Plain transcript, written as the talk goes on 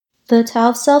The Tao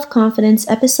of Self-Confidence,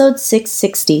 episode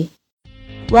 660.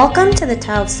 Welcome to the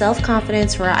Tao of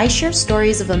Self-Confidence, where I share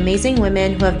stories of amazing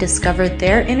women who have discovered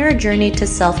their inner journey to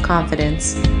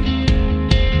self-confidence.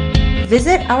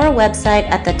 Visit our website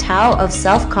at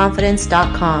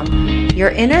thetaoofselfconfidence.com. Your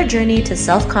inner journey to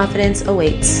self-confidence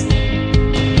awaits.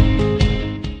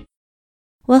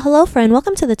 Well, hello friend.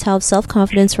 Welcome to the Tao of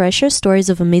Self-Confidence, where I share stories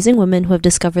of amazing women who have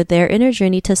discovered their inner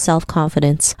journey to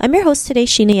self-confidence. I'm your host today,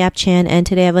 Sheena Yap Chan, and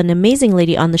today I have an amazing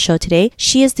lady on the show today.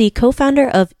 She is the co-founder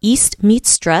of East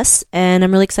Meets Dress, and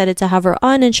I'm really excited to have her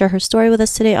on and share her story with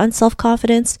us today on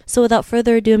self-confidence. So without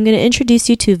further ado, I'm going to introduce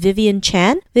you to Vivian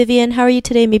Chan. Vivian, how are you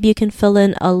today? Maybe you can fill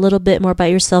in a little bit more about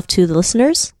yourself to the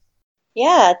listeners.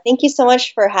 Yeah, thank you so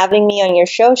much for having me on your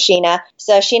show, Sheena.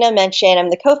 So as Sheena mentioned, I'm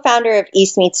the co-founder of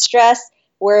East Meets Dress.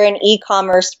 We're an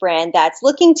e-commerce brand that's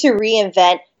looking to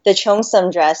reinvent the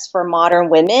Cheongsam dress for modern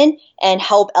women and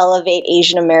help elevate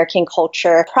Asian American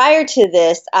culture. Prior to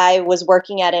this, I was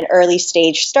working at an early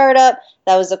stage startup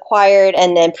that was acquired,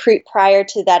 and then prior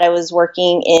to that, I was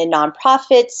working in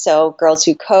nonprofits, so Girls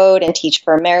Who Code and Teach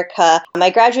for America.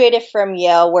 I graduated from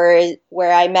Yale,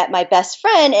 where I met my best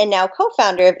friend and now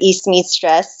co-founder of East Meets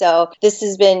Dress. So this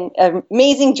has been an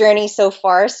amazing journey so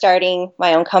far, starting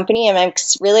my own company, and I'm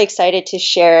really excited to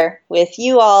share with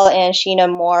you all and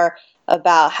Sheena more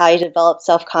about how I developed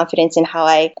self-confidence and how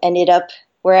I ended up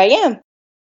where I am.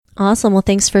 Awesome. Well,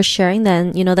 thanks for sharing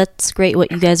that. And, that's great what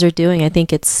you guys are doing. I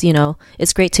think it's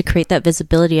great to create that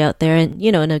visibility out there and,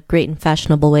 in a great and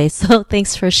fashionable way. So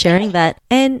thanks for sharing that.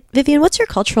 And Vivian, what's your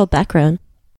cultural background?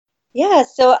 Yeah,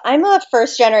 so I'm a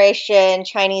first generation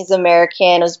Chinese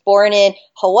American. I was born in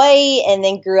Hawaii and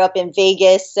then grew up in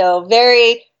Vegas. So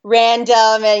very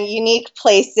random and unique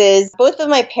places. Both of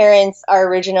my parents are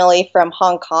originally from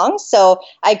Hong Kong, so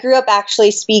I grew up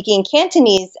actually speaking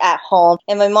Cantonese at home,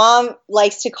 and my mom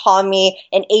likes to call me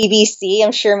an ABC.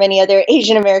 I'm sure many other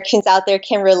Asian Americans out there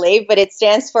can relate, but it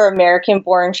stands for American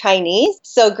Born Chinese.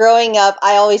 So growing up,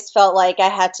 I always felt like I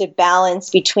had to balance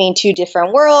between two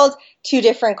different worlds, two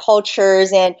different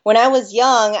cultures. And when I was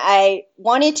young, I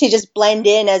wanted to just blend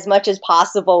in as much as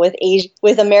possible with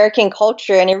American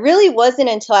culture. And it really wasn't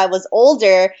until I was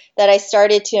older that I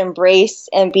started to embrace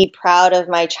and be proud of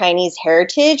my Chinese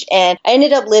heritage. And I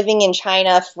ended up living in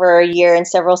China for a year and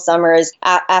several summers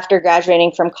after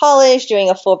graduating from college, doing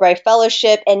a Fulbright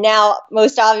fellowship. And now,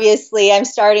 most obviously, I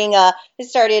started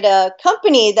a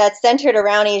company that's centered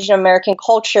around Asian American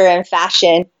culture and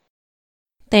fashion.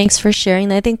 Thanks for sharing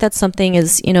that. I think that's something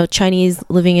as, Chinese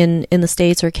living in the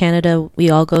States or Canada, we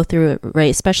all go through it, right?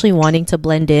 Especially wanting to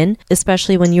blend in,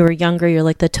 especially when you were younger, you're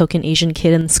like the token Asian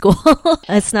kid in school.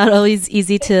 It's not always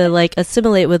easy to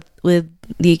assimilate with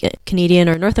the Canadian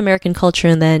or North American culture,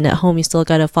 and then at home you still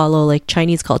got to follow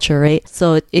Chinese culture, right?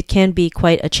 So it can be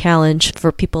quite a challenge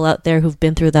for people out there who've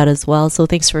been through that as well. So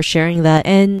thanks for sharing that.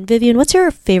 And Vivian, what's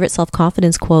your favorite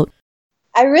self-confidence quote?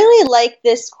 I really like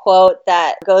this quote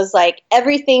that goes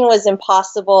everything was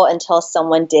impossible until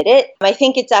someone did it. I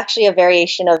think it's actually a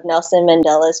variation of Nelson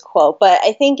Mandela's quote, but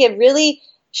I think it really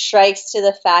strikes to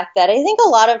the fact that I think a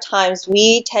lot of times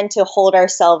we tend to hold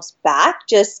ourselves back,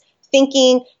 just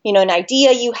thinking, an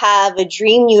idea you have, a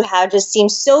dream you have just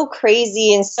seems so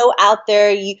crazy and so out there.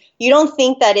 You don't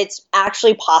think that it's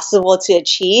actually possible to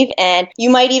achieve. And you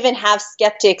might even have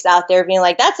skeptics out there being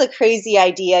like, that's a crazy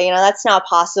idea. That's not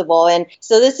possible. And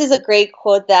so this is a great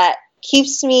quote that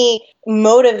keeps me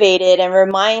motivated and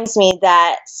reminds me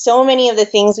that so many of the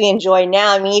things we enjoy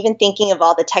now, even thinking of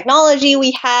all the technology we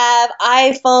have,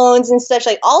 iPhones and such,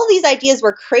 all of these ideas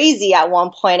were crazy at one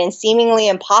point and seemingly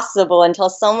impossible until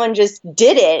someone just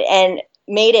did it and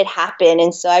made it happen.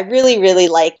 And so I really, really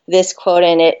like this quote,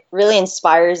 and it really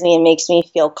inspires me and makes me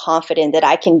feel confident that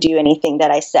I can do anything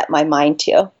that I set my mind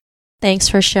to. Thanks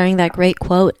for sharing that great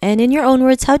quote. And in your own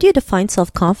words, how do you define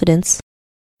self-confidence?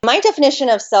 My definition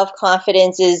of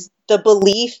self-confidence is the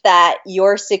belief that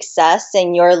your success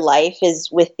and your life is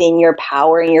within your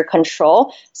power and your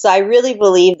control. So I really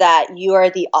believe that you are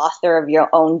the author of your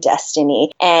own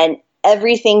destiny, and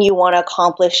everything you want to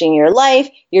accomplish in your life,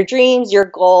 your dreams, your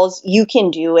goals, you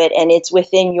can do it, and it's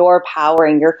within your power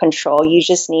and your control. You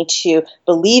just need to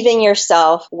believe in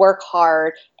yourself, work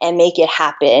hard, and make it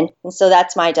happen. And so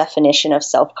that's my definition of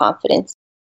self-confidence.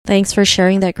 Thanks for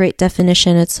sharing that great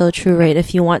definition. It's so true, right?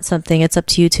 If you want something, it's up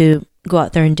to you to go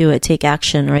out there and do it, take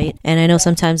action, right? And I know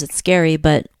sometimes it's scary,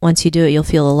 but once you do it, you'll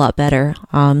feel a lot better.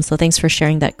 So thanks for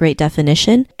sharing that great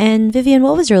definition. And Vivian,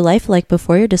 what was your life like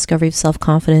before your discovery of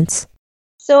self-confidence?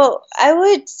 So I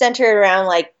would center it around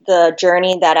like the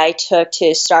journey that I took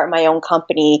to start my own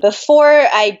company. Before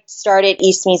I started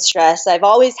East Meets Stress, I've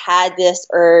always had this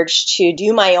urge to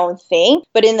do my own thing.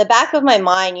 But in the back of my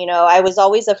mind, I was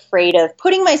always afraid of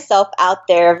putting myself out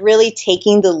there, of really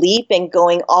taking the leap and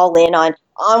going all in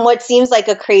on what seems like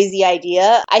a crazy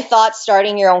idea. I thought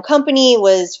starting your own company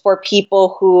was for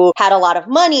people who had a lot of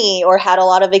money or had a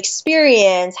lot of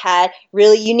experience, had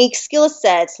really unique skill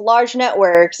sets, large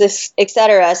networks,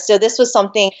 etc. So this was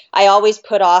something I always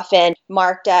put off and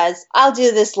marked as, I'll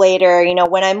do this later,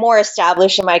 when I'm more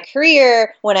established in my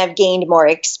career, when I've gained more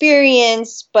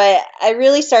experience. But I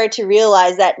really started to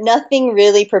realize that nothing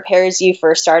really prepares you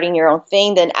for starting your own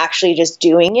thing than actually just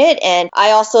doing it. And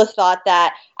I also thought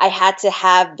that I had to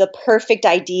have the perfect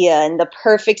idea and the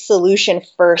perfect solution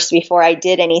first before I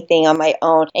did anything on my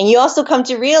own. And you also come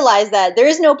to realize that there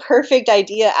is no perfect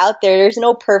idea out there. There's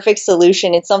no perfect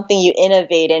solution. It's something you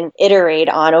innovate and iterate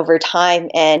on over time.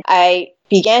 And I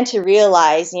began to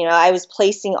realize, I was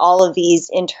placing all of these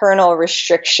internal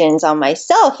restrictions on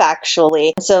myself,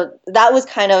 actually. So that was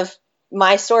kind of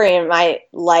my story in my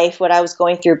life, what I was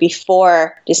going through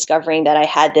before discovering that I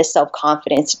had this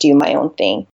self-confidence to do my own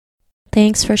thing.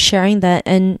 Thanks for sharing that.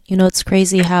 And, it's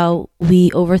crazy how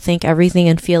we overthink everything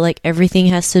and feel like everything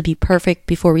has to be perfect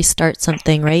before we start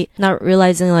something, right? Not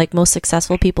realizing like most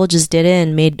successful people just did it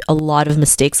and made a lot of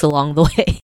mistakes along the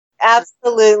way.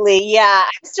 Absolutely. Yeah.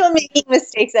 I'm still making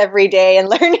mistakes every day and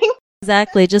learning.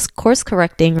 Exactly. Just course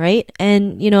correcting, right?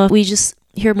 And, if we just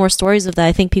hear more stories of that,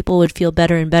 I think people would feel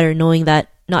better and better knowing that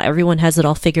not everyone has it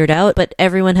all figured out, but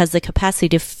everyone has the capacity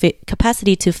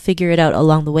to figure it out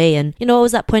along the way. And, what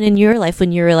was that point in your life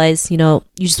when you realized, you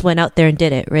just went out there and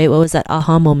did it, right? What was that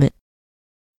aha moment?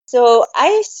 So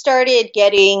I started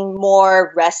getting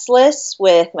more restless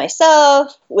with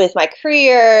myself, with my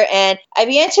career, and I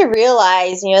began to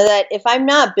realize, that if I'm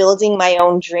not building my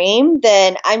own dream,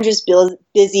 then I'm just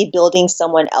busy building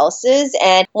someone else's.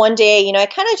 And one day, I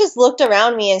kind of just looked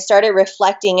around me and started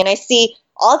reflecting, and I see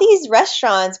all these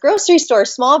restaurants, grocery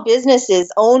stores, small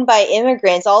businesses owned by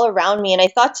immigrants all around me. And I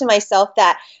thought to myself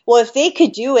that, well, if they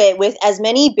could do it with as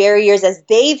many barriers as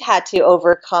they've had to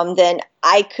overcome, then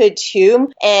I could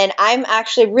too. And I'm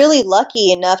actually really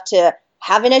lucky enough to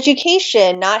have an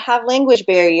education, not have language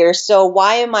barriers. So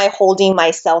why am I holding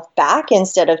myself back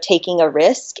instead of taking a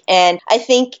risk? And I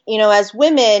think, as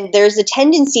women, there's a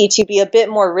tendency to be a bit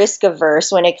more risk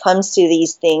averse when it comes to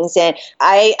these things. And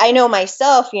I know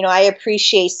myself, I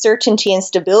appreciate certainty and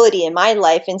stability in my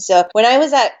life. And so when I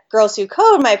was at Girls Who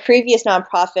Code, my previous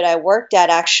nonprofit I worked at,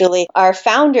 actually, our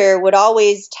founder would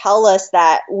always tell us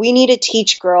that we need to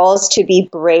teach girls to be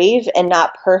brave and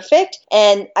not perfect.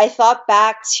 And I thought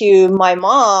back to my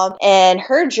mom and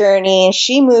her journey, and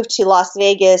she moved to Las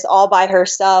Vegas all by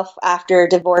herself after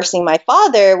divorcing my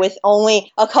father with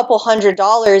only a couple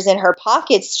 $100s in her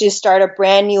pockets to start a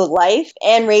brand new life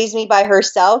and raise me by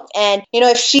herself. And,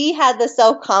 if she had the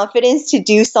self-confidence to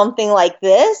do something like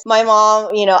this, my mom,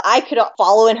 I could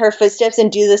follow in her footsteps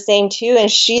and do the same too. And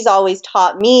she's always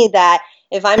taught me that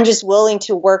if I'm just willing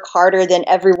to work harder than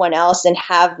everyone else and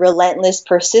have relentless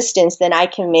persistence, then I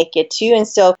can make it too. And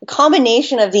so the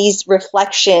combination of these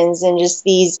reflections and just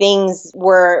these things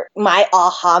were my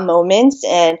aha moments.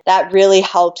 And that really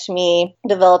helped me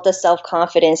develop the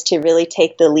self-confidence to really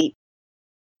take the leap.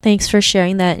 Thanks for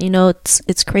sharing that.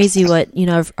 It's crazy what,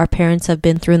 our parents have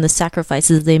been through and the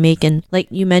sacrifices they make. And like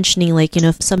you mentioning,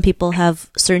 if some people have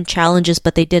certain challenges,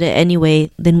 but they did it anyway,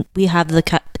 then we have the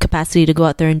capacity to go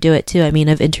out there and do it too. I mean,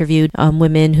 I've interviewed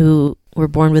women who were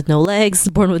born with no legs,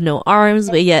 born with no arms,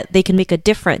 but yet they can make a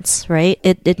difference, right?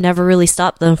 It never really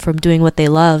stopped them from doing what they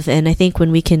love. And I think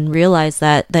when we can realize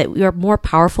that we are more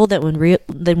powerful than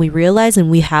we realize,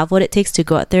 and we have what it takes to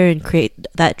go out there and create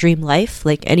that dream life,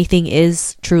 like anything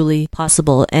is truly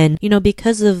possible. And,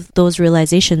 because of those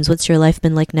realizations, what's your life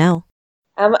been like now?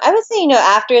 I would say,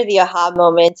 after the aha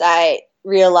moments, I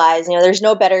realize, there's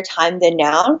no better time than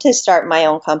now to start my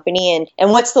own company. And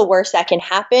what's the worst that can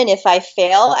happen? If I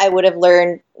fail, I would have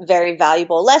learned very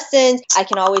valuable lessons. I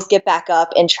can always get back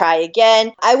up and try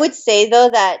again. I would say, though,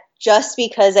 that just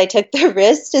because I took the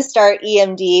risk to start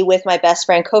EMD with my best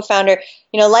friend co-founder,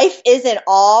 life isn't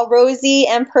all rosy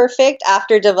and perfect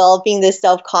after developing this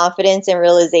self-confidence and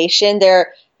realization. There are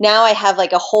now I have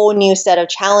like a whole new set of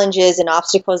challenges and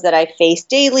obstacles that I face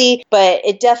daily, but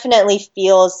it definitely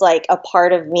feels like a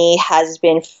part of me has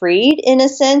been freed in a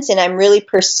sense, and I'm really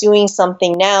pursuing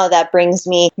something now that brings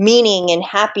me meaning and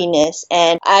happiness,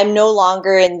 and I'm no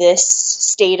longer in this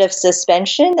state of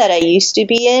suspension that I used to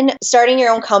be in. Starting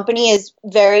your own company is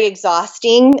very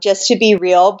exhausting, just to be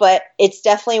real, but it's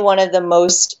definitely one of the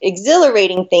most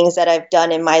exhilarating things that I've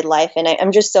done in my life, and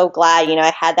I'm just so glad,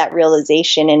 I had that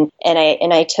realization and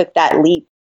I took that leap.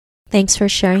 Thanks for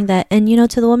sharing that. And,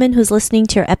 to the woman who's listening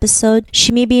to your episode,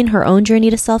 she may be in her own journey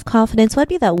to self-confidence. What would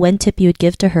be that one tip you would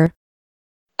give to her?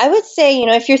 I would say,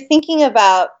 if you're thinking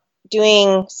about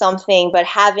doing something but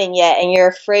haven't yet and you're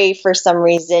afraid for some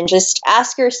reason, just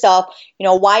ask yourself,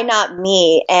 why not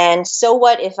me? And so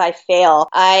what if I fail?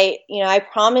 I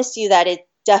promise you that it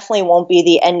definitely won't be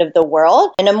the end of the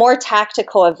world. And a more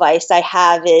tactical advice I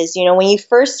have is, when you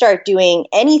first start doing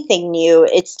anything new,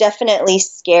 it's definitely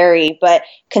scary, but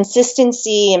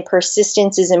consistency and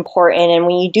persistence is important. And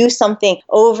when you do something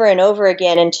over and over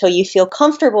again until you feel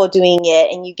comfortable doing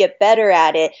it and you get better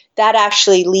at it, that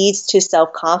actually leads to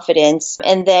self-confidence.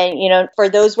 And then, for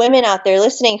those women out there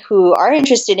listening who are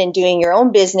interested in doing your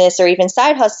own business or even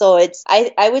side hustle,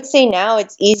 I would say now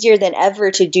it's easier than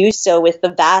ever to do so with the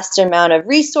vast amount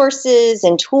of resources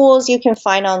and tools you can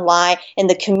find online and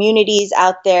the communities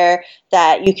out there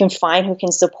that you can find who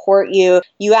can support you.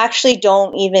 You actually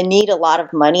don't even need a lot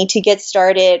of money to get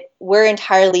started. We're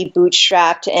entirely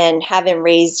bootstrapped and haven't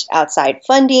raised outside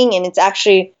funding, and it's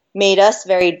actually made us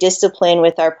very disciplined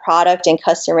with our product and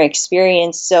customer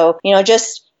experience. So,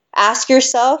 just ask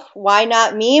yourself, why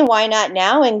not me? Why not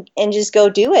now? And just go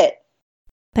do it.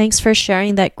 Thanks for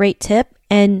sharing that great tip.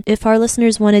 And if our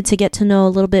listeners wanted to get to know a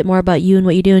little bit more about you and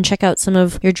what you do and check out some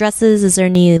of your dresses, is there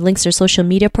any links or social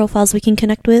media profiles we can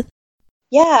connect with?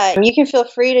 Yeah, you can feel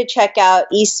free to check out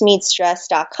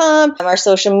eastmeetsdress.com. Our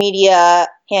social media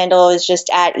handle is just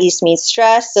at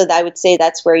eastmeetsdress. So I would say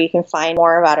that's where you can find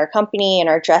more about our company and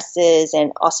our dresses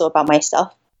and also about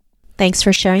myself. Thanks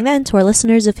for sharing that. And to our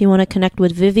listeners, if you want to connect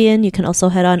with Vivian, you can also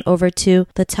head on over to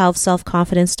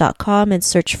thetaoofselfconfidence.com and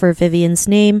search for Vivian's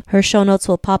name. Her show notes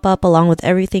will pop up along with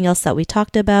everything else that we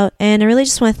talked about. And I really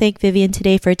just want to thank Vivian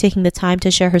today for taking the time to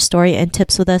share her story and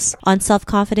tips with us on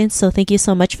self-confidence. So thank you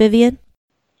so much, Vivian.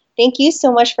 Thank you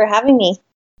so much for having me.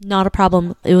 Not a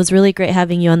problem. It was really great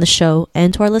having you on the show.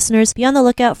 And to our listeners, be on the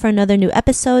lookout for another new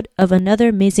episode of another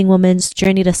amazing woman's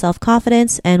journey to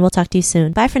self-confidence. And we'll talk to you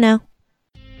soon. Bye for now.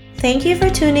 Thank you for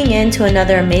tuning in to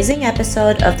another amazing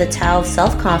episode of The Tao of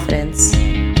Self-Confidence.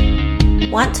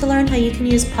 Want to learn how you can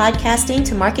use podcasting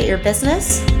to market your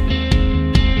business?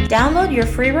 Download your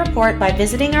free report by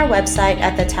visiting our website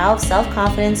at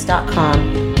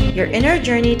thetaoofselfconfidence.com. Your inner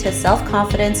journey to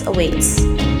self-confidence awaits.